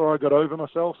two before I got over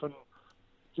myself and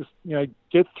just,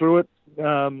 get through it.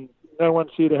 No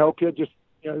one's here to help you. Just,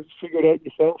 figure it out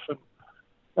yourself. And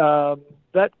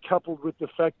that coupled with the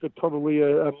fact that probably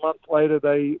a month later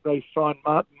they signed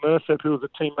Martin Mercer, who was a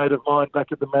teammate of mine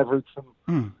back at the Mavericks,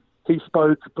 and he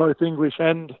spoke both English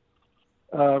and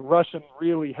Russian,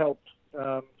 really helped.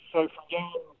 So from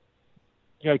going,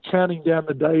 counting down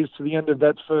the days to the end of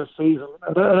that first season,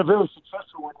 and a very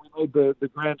successful one, we made the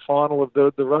grand final of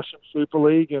the Russian Super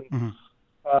League and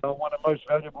won a Most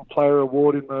Valuable Player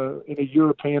award in a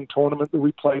European tournament that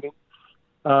we played in.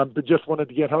 But just wanted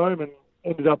to get home and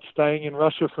ended up staying in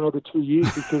Russia for another 2 years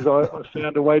because I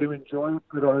found a way to enjoy it.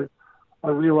 But I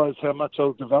realised how much I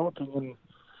was developing, and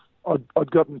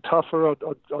I'd gotten tougher. I'd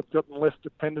gotten less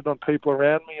dependent on people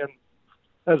around me. And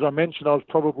as I mentioned, I was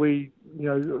probably, I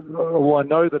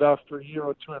know that after a year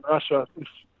or two in Russia, if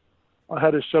I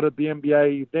had a shot at the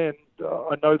NBA then,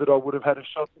 I know that I would have had a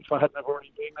shot if I hadn't have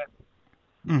already been there.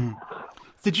 Mm-hmm.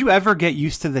 Did you ever get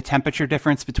used to the temperature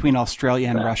difference between Australia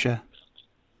and Russia?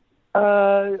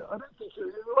 I don't think so.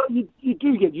 Well, you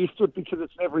do get used to it because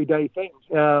it's an everyday thing.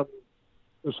 It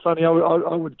was funny. I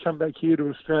would come back here to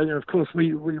Australia. Of course,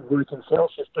 we work in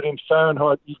Celsius, but in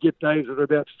Fahrenheit, you get days that are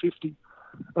about 50,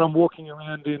 and I'm walking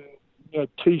around in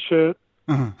t-shirt,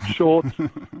 shorts,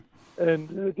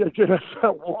 and it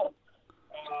felt warm.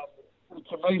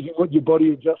 It's amazing what your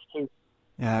body adjusts to.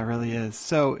 Yeah, it really is.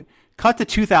 So, cut to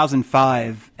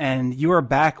 2005, and you are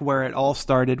back where it all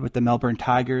started with the Melbourne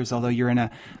Tigers, although you're in a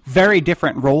very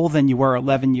different role than you were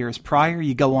 11 years prior.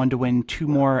 You go on to win 2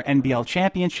 more NBL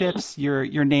championships.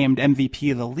 You're named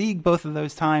MVP of the league both of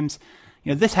those times.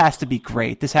 This has to be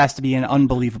great. This has to be an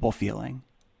unbelievable feeling.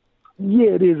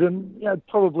 Yeah, it is, and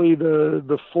probably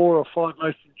the 4 or 5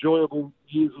 most enjoyable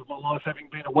years of my life, having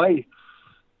been away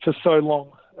for so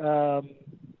long.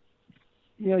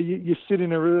 You sit in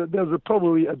there was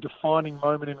probably a defining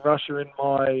moment in Russia in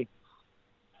my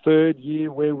 3rd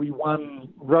year where we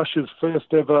won Russia's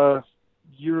first ever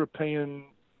European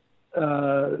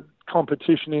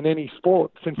competition in any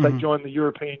sport since they joined the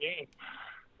European Union,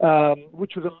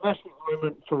 which was a massive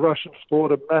moment for Russian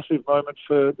sport, a massive moment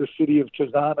for the city of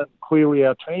Kazan and clearly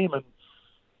our team. And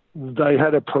they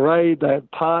had a parade, they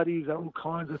had parties, all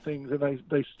kinds of things, and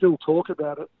they still talk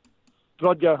about it. But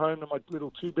I'd go home to my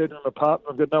little 2-bedroom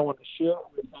apartment. I've got no one to share it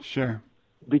with. Sure.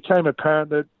 It became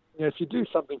apparent that if you do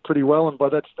something pretty well, and by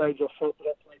that stage I felt that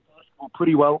I played basketball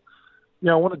pretty well,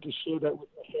 I wanted to share that with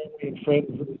my family and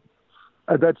friends. And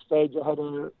at that stage I had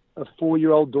a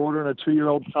 4-year-old daughter and a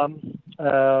 2-year-old son,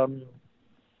 and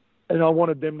I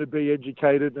wanted them to be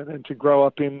educated and to grow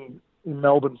up in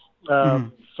Melbourne.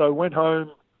 So I went home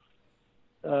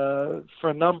for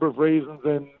a number of reasons,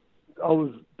 and I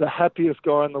was the happiest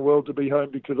guy in the world to be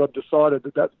home because I decided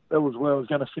that was where I was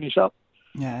going to finish up.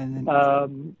 Yeah, and I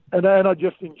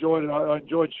just enjoyed it. I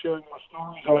enjoyed sharing my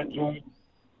stories. I enjoyed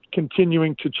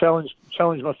continuing to challenge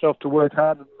myself to work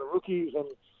harder than the rookies. And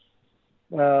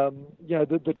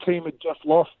the team had just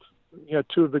lost.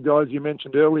 2 of the guys you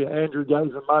mentioned earlier, Andrew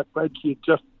Gaze and Mark Bradkey, had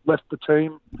just left the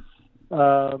team,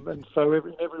 and so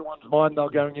in everyone's mind they're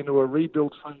going into a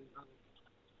rebuild phase.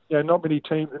 Not many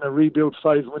teams in a rebuild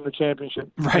phase win the championship.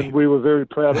 Right. And we were very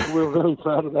proud of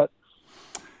that.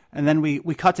 And then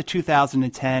we cut to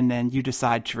 2010, and you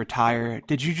decide to retire.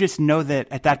 Did you just know that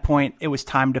at that point it was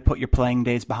time to put your playing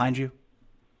days behind you?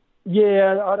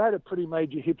 Yeah, I'd had a pretty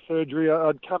major hip surgery.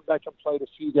 I'd come back and played a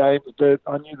few games, but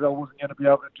I knew that I wasn't going to be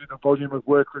able to do the volume of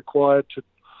work required to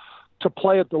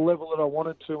play at the level that I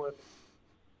wanted to. And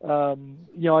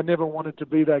I never wanted to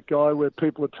be that guy where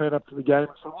people would turn up to the game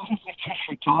and say, "Well, just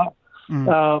retire."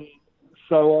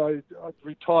 So I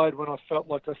retired when I felt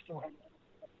like I still had.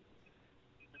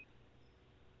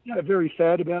 Very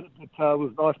sad about it, but it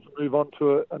was nice to move on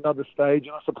to another stage.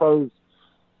 And I suppose,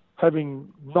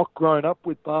 having not grown up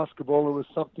with basketball, it was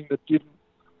something that didn't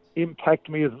impact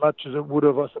me as much as it would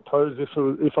have, I suppose,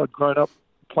 if I'd grown up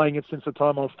playing it since the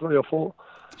time I was 3 or 4.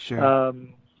 Sure.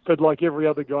 But like every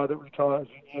other guy that retires,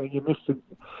 you miss the.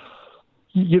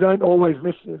 You don't always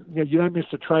miss. You don't miss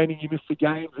the training. You miss the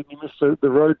games, and you miss the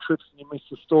road trips, and you miss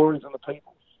the stories and the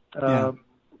people.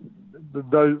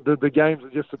 The games are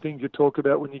just the things you talk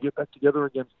about when you get back together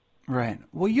again. Right.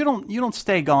 Well, you don't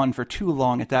stay gone for too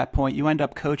long at that point. You end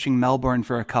up coaching Melbourne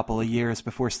for a couple of years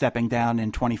before stepping down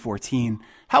in 2014.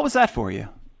 How was that for you?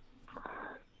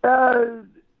 How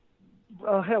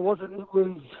was it? It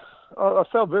was. I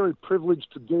felt very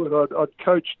privileged to do it. I'd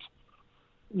coached,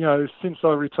 since I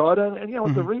retired, and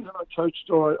the reason I coached,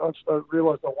 or I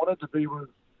realised I wanted to be was,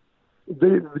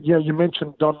 you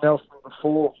mentioned Don Nelson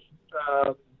before,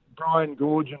 Brian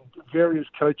Gorge, and various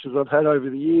coaches I've had over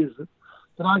the years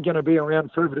that aren't going to be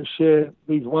around forever to share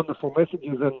these wonderful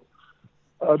messages. And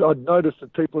I'd noticed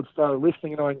that people had started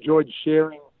listening, and I enjoyed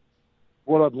sharing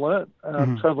what I'd learned,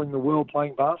 travelling the world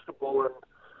playing basketball, and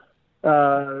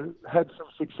had some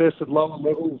success at lower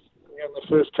levels in the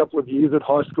first couple of years at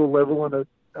high school level and at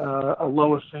a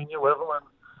lower senior level, and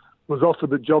was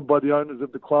offered the job by the owners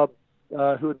of the club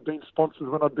who had been sponsors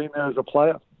when I'd been there as a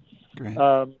player. Great.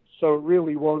 So it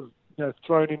really was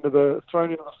thrown into the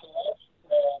fire.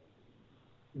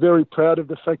 Very proud of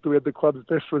the fact that we had the club's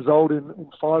best result in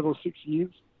 5 or 6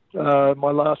 years.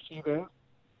 My last year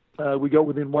there, we got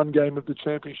within one game of the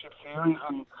championship series,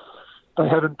 and they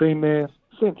haven't been there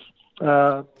since.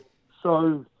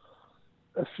 So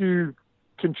a few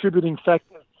contributing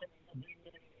factors.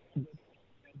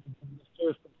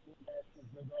 First and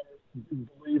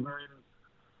foremost, believer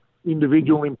in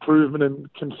individual improvement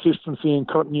and consistency and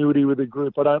continuity with the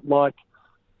group. I don't like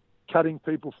cutting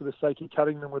people for the sake of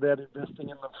cutting them without investing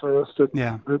in them first.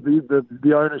 Yeah.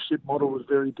 The ownership model was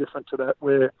very different to that,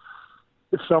 where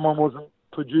if someone wasn't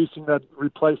producing, they'd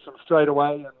replace them straight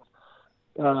away.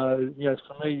 And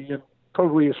for me, and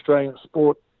probably Australian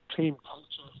sport, team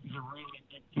culture is a really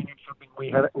big thing. It's something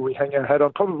we hang our hat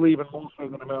on, probably even more so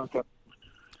than America.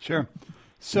 Sure.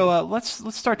 So let's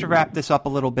start to wrap this up a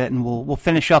little bit, and we'll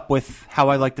finish up with how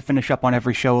I like to finish up on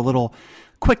every show, a little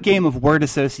quick game of word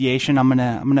association. I'm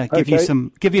gonna give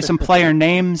you some player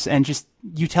names, and just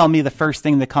you tell me the first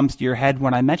thing that comes to your head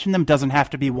when I mention them. Doesn't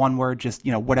have to be one word, just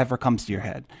whatever comes to your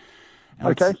head.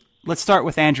 Okay. Let's start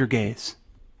with Andrew Gaze.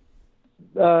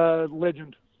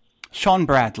 Legend. Sean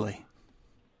Bradley.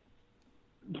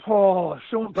 Oh,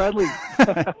 Sean Bradley.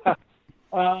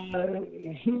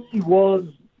 He was,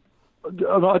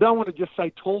 I don't want to just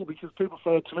say tall because people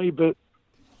say it to me, but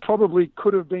probably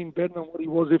could have been better than what he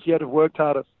was if he had have worked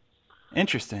harder.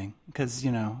 Interesting, because,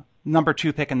 number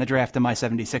 2 pick in the draft of my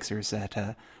 76ers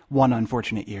at one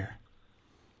unfortunate year.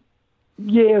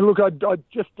 Yeah, look, I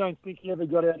just don't think he ever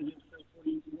got out of himself what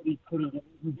he could have. I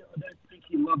don't think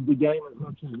he loved the game as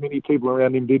much as many people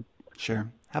around him did.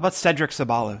 Sure. How about Cedric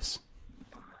Ceballos?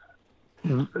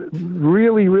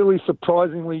 Really, really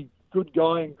surprisingly good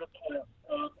guy and good player.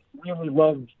 Really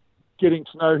loved getting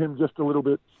to know him just a little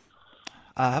bit.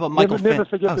 How about Michael Finn? Never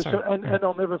forget the shot, and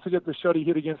I'll never forget the shot he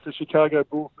hit against the Chicago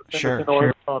Bulls. Sure.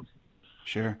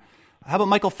 Sure. How about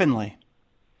Michael Finley?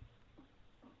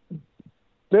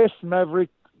 Best Maverick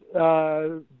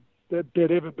that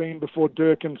there'd ever been before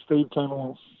Dirk and Steve came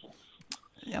along.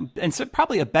 Yeah, and so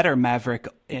probably a better Maverick,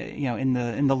 in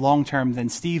the long term than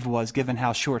Steve was, given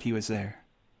how short he was there.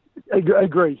 I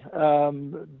agree.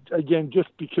 Again, just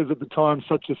because at the time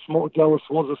Dallas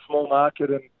was a small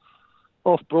market, and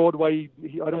off Broadway,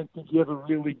 I don't think he ever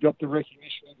really got the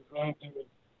recognition he deserved.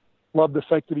 Love the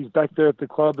fact that he's back there at the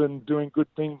club and doing good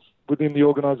things within the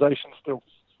organisation still.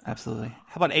 Absolutely.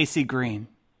 How about AC Green?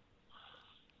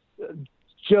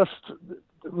 Just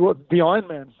the Iron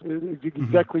Man is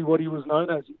exactly what he was known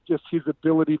as. Just his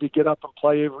ability to get up and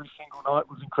play every single night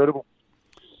was incredible.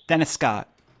 Dennis Scott.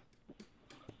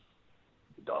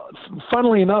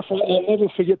 Funnily enough, I'll never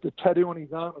forget the tattoo on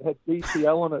his arm. It had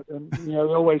DCL on it, and they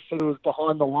always said it was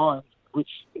behind the line, which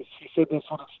he said that's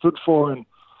what it stood for. And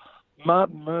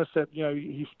Martin Mercer,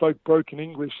 he spoke broken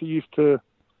English. He used to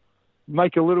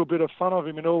make a little bit of fun of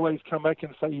him and always come back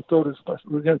and say he thought it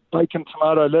was bacon,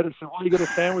 tomato, lettuce. And why you got a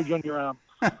sandwich on your arm?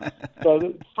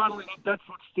 So funnily enough, that's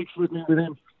what sticks with me with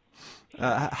him.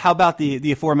 How about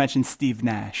the aforementioned Steve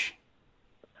Nash?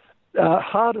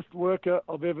 Hardest worker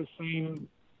I've ever seen,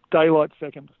 daylight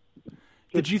second.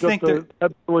 Did you think that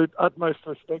absolute utmost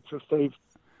respect for Steve?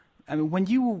 I mean, when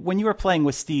you were playing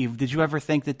with Steve, did you ever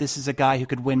think that this is a guy who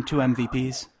could win 2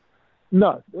 MVPs?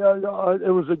 No,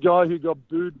 it was a guy who got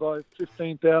booed by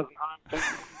 15,000 home fans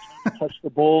to touch the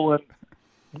ball and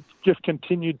just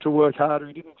continued to work harder.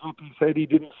 He didn't drop his head. He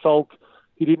didn't sulk.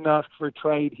 He didn't ask for a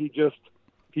trade. He just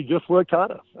he just worked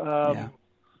harder.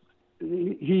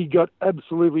 He got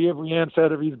absolutely every ounce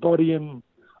out of his body, and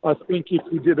I think if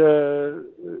you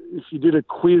did a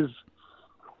quiz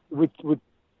with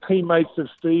teammates of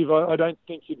Steve, I don't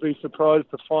think you'd be surprised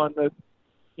to find that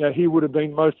he would have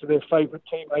been most of their favourite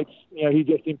teammates. He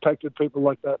just impacted people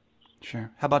like that.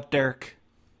 Sure. How about Dirk?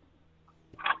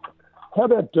 How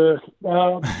about Dirk?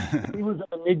 He was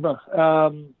an enigma.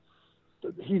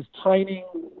 His training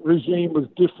regime was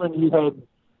different. He had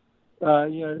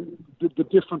the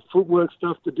different footwork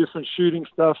stuff, the different shooting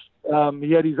stuff.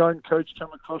 He had his own coach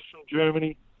come across from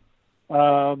Germany.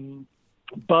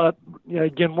 But,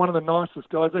 again, one of the nicest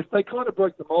guys. They kind of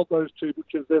broke the mold, those two,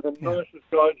 because they're the nicest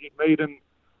guys you meet. And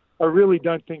I really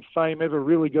don't think fame ever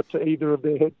really got to either of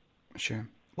their heads. Sure.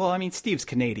 Well, I mean, Steve's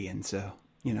Canadian, so,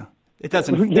 it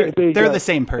doesn't. They're the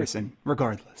same person,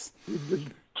 regardless.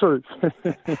 True.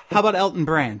 How about Elton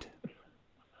Brand?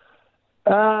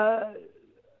 I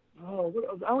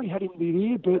only had him the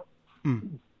year, but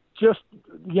just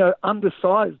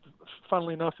undersized.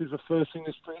 Funnily enough, is the first thing.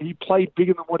 He played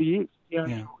bigger than what he is. He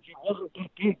wasn't that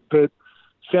big, but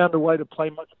found a way to play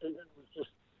much bigger. And was just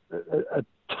a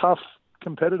tough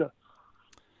competitor.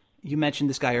 You mentioned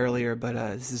this guy earlier, but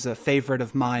this is a favorite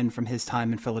of mine from his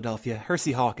time in Philadelphia,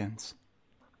 Hersey Hawkins.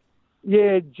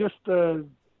 Yeah, just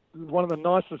one of the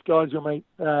nicest guys you'll meet.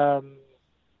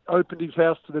 Opened his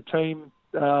house to the team.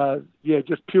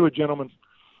 Just pure gentleman.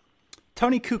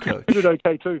 Tony Kukoc. Did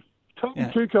okay too. Tony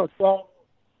Kukoc,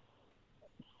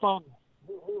 fun.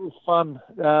 It was fun.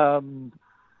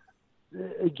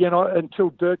 Until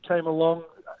Dirk came along,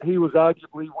 he was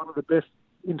arguably one of the best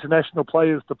international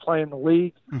players to play in the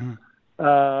league.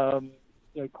 Mm-hmm.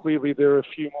 Clearly there are a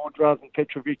few more. Drazen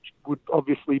Petrovic would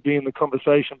obviously be in the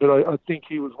conversation, but I think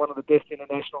he was one of the best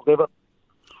internationals ever.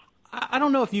 I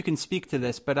don't know if you can speak to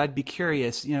this, but I'd be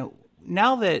curious,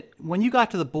 now that when you got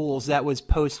to the Bulls, that was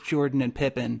post Jordan and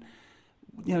Pippen,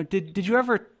 did you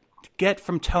ever get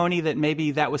from Tony that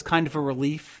maybe that was kind of a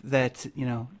relief that,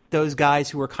 those guys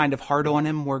who were kind of hard on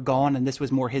him were gone and this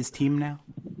was more his team now?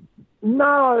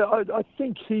 No, I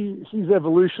think his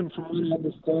evolution, from what I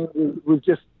understand, was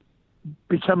just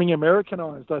becoming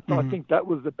Americanized. I think that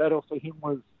was the battle for him.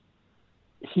 Was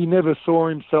he never saw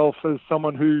himself as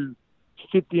someone who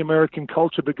fit the American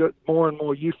culture, but got more and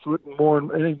more used to it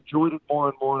and enjoyed it more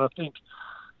and more. And I think,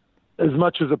 as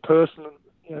much as a person,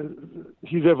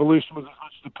 his evolution was as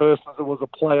much as a person as it was a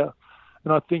player.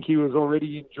 And I think he was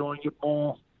already enjoying it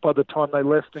more by the time they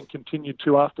left and continued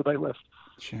to after they left.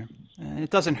 Sure. It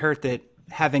doesn't hurt that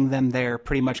having them there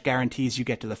pretty much guarantees you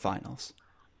get to the finals.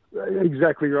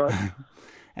 Exactly right.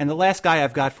 And the last guy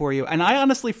I've got for you, and I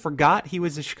honestly forgot he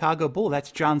was a Chicago Bull,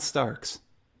 that's John Starks.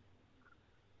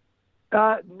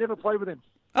 Never played with him.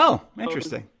 Oh,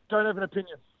 interesting. Don't have an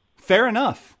opinion. Fair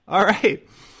enough. All right.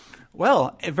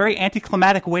 Well, a very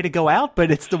anticlimactic way to go out,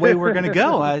 but it's the way we're going to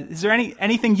go. Is there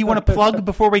anything you want to plug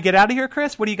before we get out of here,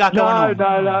 Chris? What do you got going on?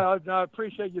 No. I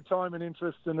appreciate your time and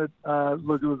interest in it.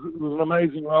 Look, it was an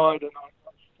amazing ride, and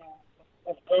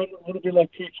I've grown a little bit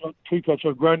like Kukoc.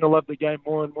 I've grown to love the game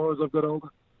more and more as I've got older.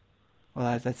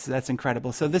 Well, that's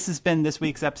incredible. So this has been this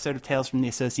week's episode of Tales from the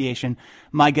Association.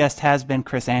 My guest has been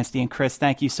Chris Anstey. And Chris,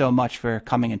 thank you so much for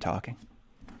coming and talking.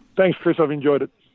 Thanks, Chris. I've enjoyed it.